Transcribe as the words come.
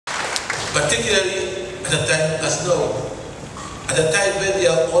particularly at a time as now, at a time when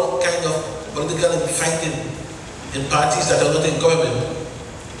there are all kinds of political fighting in parties that are not in government.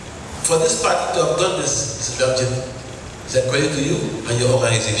 For this party to have done this, Mr. Ramjit, is a credit to you and your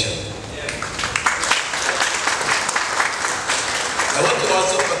organization. I want to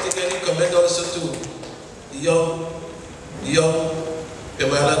also particularly commend also to the young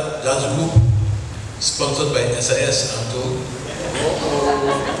Pemala dance group sponsored by SIS, I'm told.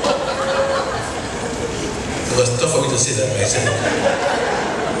 It was tough for me to say that myself.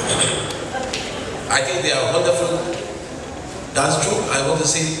 I think they are a wonderful dance troupe. I want to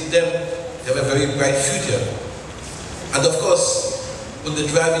say to them, they have a very bright future. And of course, with the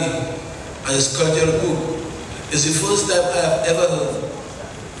Divali and his cultural group, it's the first time I have ever heard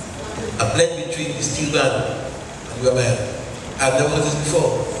a blend between the steel band and the man. I've never heard this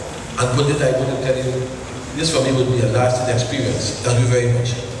before. And Pundit, I want to tell you, this for me would be a lasting experience. Thank you very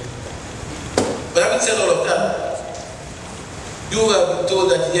much. But having said all of that, you have been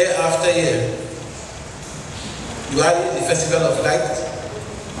told that year after year, Divali is the festival of light,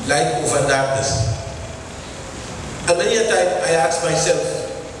 light over darkness. And many a time I ask myself,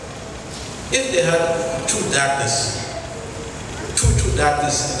 if they had true darkness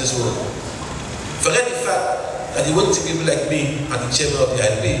in this world, forget the fact that you wouldn't see people like me and the chairman of the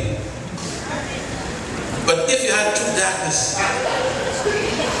ILB. But if you had true darkness,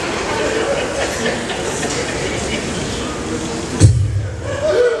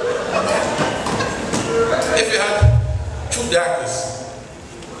 if you had true darkness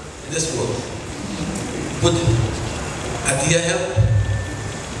in this world, would Adia help?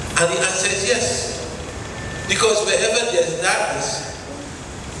 And the answer is yes. Because wherever there is darkness,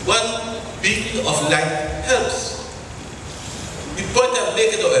 one beacon of light helps. The point I'm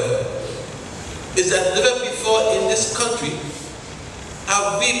making, however, is that never before in this country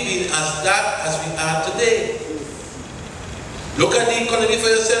have we been as dark as we are today. Look at the economy for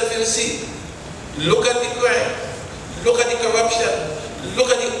yourself, you'll see. Look at the crime, look at the corruption, look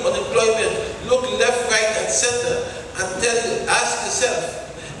at the unemployment, look left, right, and center, and ask yourself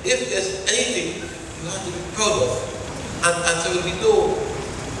if there's anything you have to be proud of. And the answer will be no.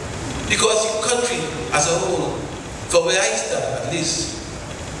 Because the country as a whole, from where I stand at least,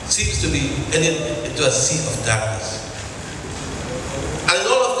 seems to be heading into a sea of darkness. And in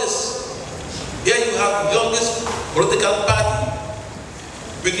all of this, here you have the youngest political party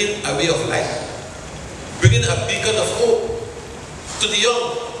bringing a way of life, bringing a beacon of hope to the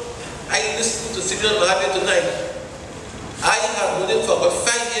young. I listened to Signal Mahabir tonight. I have known him for about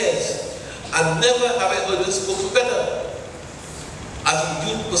 5 years and never have I heard him spoken better as a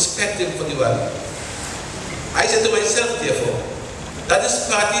youth perspective for Divali. I said to myself, therefore, that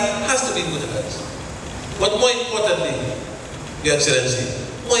this party has to be good at it. But more importantly, Your Excellency,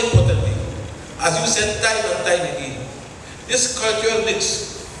 more importantly, as you said time and time again, this cultural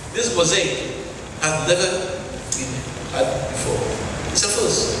mix, this mosaic, has never been had before. It's a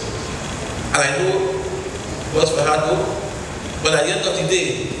first. And I know it was for hard work, but at the end of the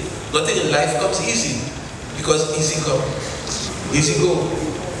day, nothing in life comes easy, because easy come, easy go.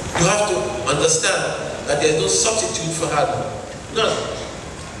 You have to understand that there is no substitute for hard work. None.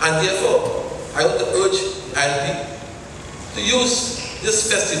 And therefore, I want to urge ILB to use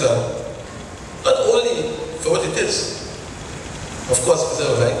this festival not only for what it is, of course, it's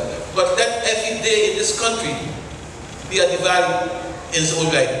all right, but let every day in this country be a Divali in its own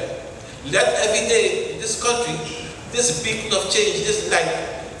right. Let every day in this country, this beacon of change, this light,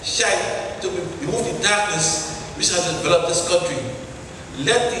 shine to remove the darkness which has enveloped this country.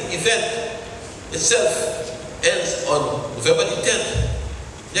 Let the event itself ends on November the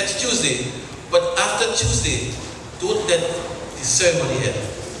 10th, next Tuesday, but after Tuesday, don't let the ceremony end.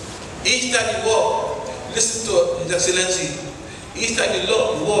 Each time you walk, listen to His Excellency. Each time you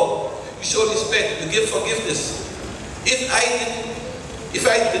walk, you show respect, you give forgiveness. If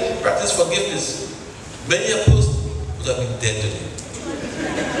I didn't practice forgiveness, many a person would have been dead today.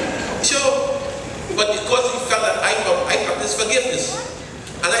 Sure, but because he felt that I practice forgiveness,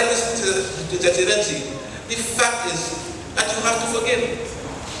 and I listen to His Excellency, the fact is that you have to forgive.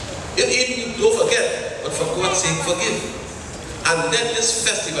 If you don't forget, but for God's sake, forgive. And let this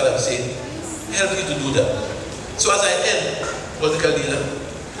festival, I'm saying, help you to do that. So as I end, political leader,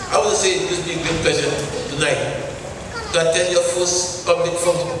 I want to say it gives me a great pleasure tonight to attend your first public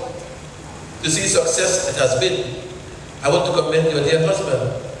function. To see success it has been. I want to commend your dear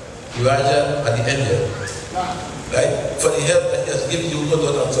husband, Uraja at the end here, right? For the help that he has given you, no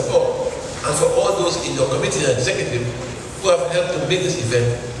doubt, and support. And for all those in your committee and executive who have helped to make this event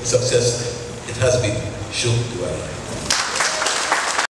a success it has been shown to us.